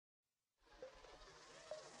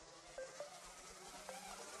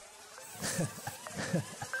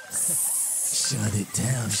Shut it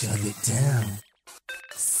down, shut it down.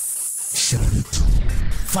 Shut it.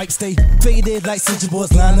 Fight stay faded like soldier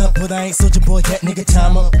boys line up, but I ain't soldier boy, that nigga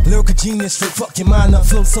time up. Lyrical genius, straight fuck your mind up.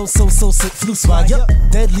 Flow so sick, flu swine, yup.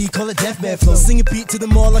 Deadly, call it deathbed flow. Sing a beat to the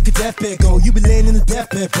mall like a deathbed go. You be laying in the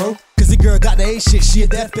deathbed, bro. Cause the girl got the A shit, she a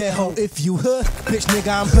deathbed hoe. If you hood, bitch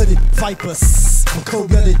nigga, I'm hooded. Vipers, I'm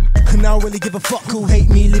cold-blooded. And I don't really give a fuck who hate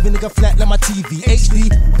me. Leave a nigga flat like my TV. HD,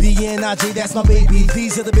 BNIJ, that's my baby.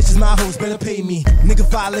 These other bitches my hoes, better pay me. Nigga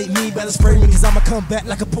violate me, better spray me. Cause I'ma come back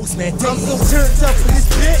like a postman. I'm so turned up for this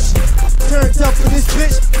bitch. Turned up for this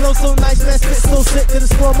bitch. Flow so nice, man, spit so sick that it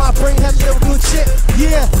spoil my brain. Have a little good shit,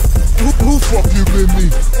 yeah. Who fucking with me?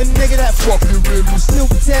 A nigga that Fucking with me. Snoop,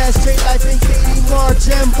 Taz, straight life, and Katie, Mar,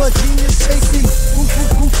 Jam, but genius, Tracy.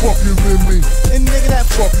 Who fucking with me? A nigga that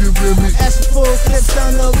Fucking with me. ask for full clips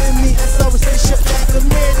down low with me. S.R.S.A shut down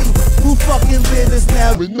committee. Who fucking with us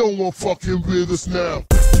now? But no one fucking with us now.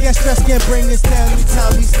 Yeah, stress can't bring us down.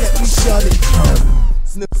 Anytime we step, we shut it.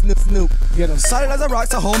 Snoop, get him. Solid as a rock,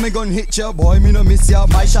 so how me gun hit ya? Boy, me no miss ya.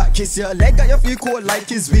 My shot kiss ya. Leg got you feel cold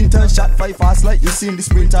like it's winter. Shot fly fast like you seen the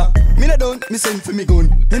sprinter. Me no done, me send for me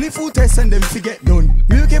gun. Any food test and them fi get done.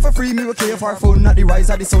 Me okay for free, me okay for fun. Not the rise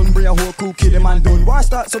of the sun, bring a whole crew, kill them and done. War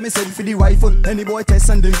start, so me send for the rifle. Any boy test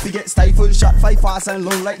and them fi get stifled. Shot fly fast and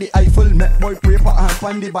long like the Eiffel. Met boy pray for hand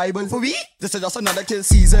pan the Bible. For we, this is just another kill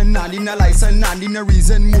season. Not in a license, not in a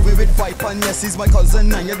reason. Moving with fight and yes, he's my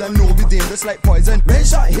cousin. And you don't know be dangerous like poison. When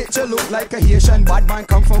shot hit you look like a Haitian. Bad man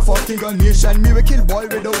come from fucking gun nation. Me we kill boy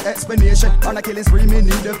without explanation. On a killing spree me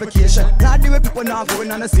need a vacation. Not the way people now going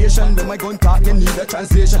on a station. When my gun talk you need a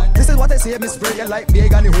translation. This is what I say, me spray you like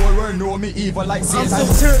big and the whole world know me evil like Satan. I'm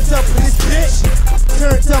so turned up for this bitch.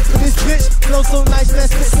 Turned up for this bitch. Flow so nice, man,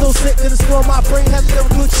 spit so sick that it spoil my brain. Have a little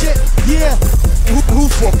good shit, yeah. Who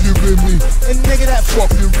fucking with me? A nigga that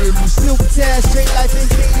Fucking with me. Snoop, Taz, straight life, and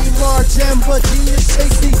Katie, Mar, Jam, but genius,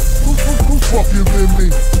 Tracy. Who fucking with me?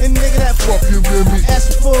 A nigga that Fucking with me.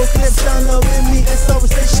 ask for full clips down low with me.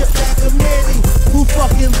 S.R.S.A shut down committee. Who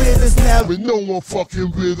fucking with us now? But no one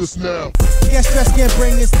fucking with us now. Yeah, stress can't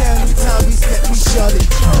bring us down. Anytime we step, we shut it.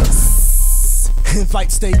 And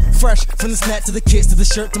fight stay fresh from the snap to the kiss to the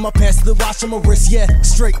shirt to my pants to the watch on my wrist. Yeah,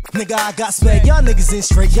 straight nigga, I got swag. Y'all niggas ain't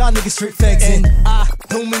straight, y'all niggas straight fags. And I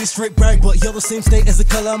don't mean to straight brag, but yellow same state as the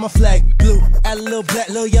color of my flag. Blue, add a little black,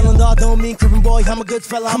 little yellow. No, I don't mean crippin' boy. I'm a good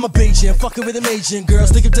fella, I'm a Bajan, fucking with an Asian girl.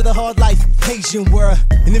 Stick him to the hard life, Asian world.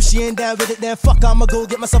 And if she ain't down with it, then fuck, I'ma go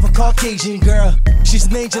get myself a Caucasian girl. She's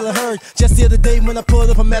an angel of her. Just the other day when I pulled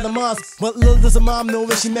up, I met her mom. But little does her mom know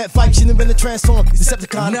when she met Fight, she done been a transform.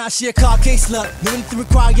 Decepticon. Now she a Caucasian slut. Living through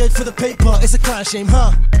required for the paper, it's a crime shame,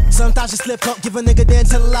 huh? Sometimes you slip up, give a nigga then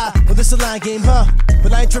tell a lie. Well, this a line game, huh?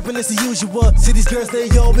 But I ain't tripping, it's the usual. See these girls, they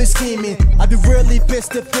always scheming. I'd be really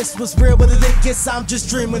pissed if this was real, but it ain't, guess I'm just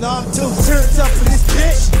dreaming. I'm too turned up for this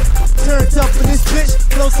bitch. Turned up for this bitch.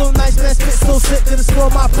 Flow so nice, man, spit so sick that it spoil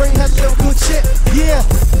my brain. Have a little good shit, yeah.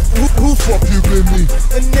 Who fucking with me?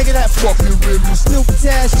 A nigga that Fucking with me. Snoop,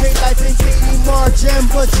 Taz, straight life, and Katie, Mar, Jam,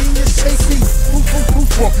 but genius, Tracy. Who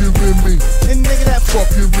fucking with me? A nigga that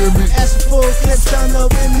Fucking with me. ask for full clips down low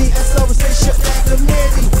with me. S.R.S.A shut down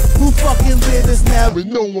committee. Who fucking with us now? But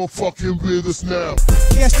no one fucking with us now.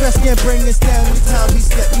 Yeah, stress can't bring us down. Anytime we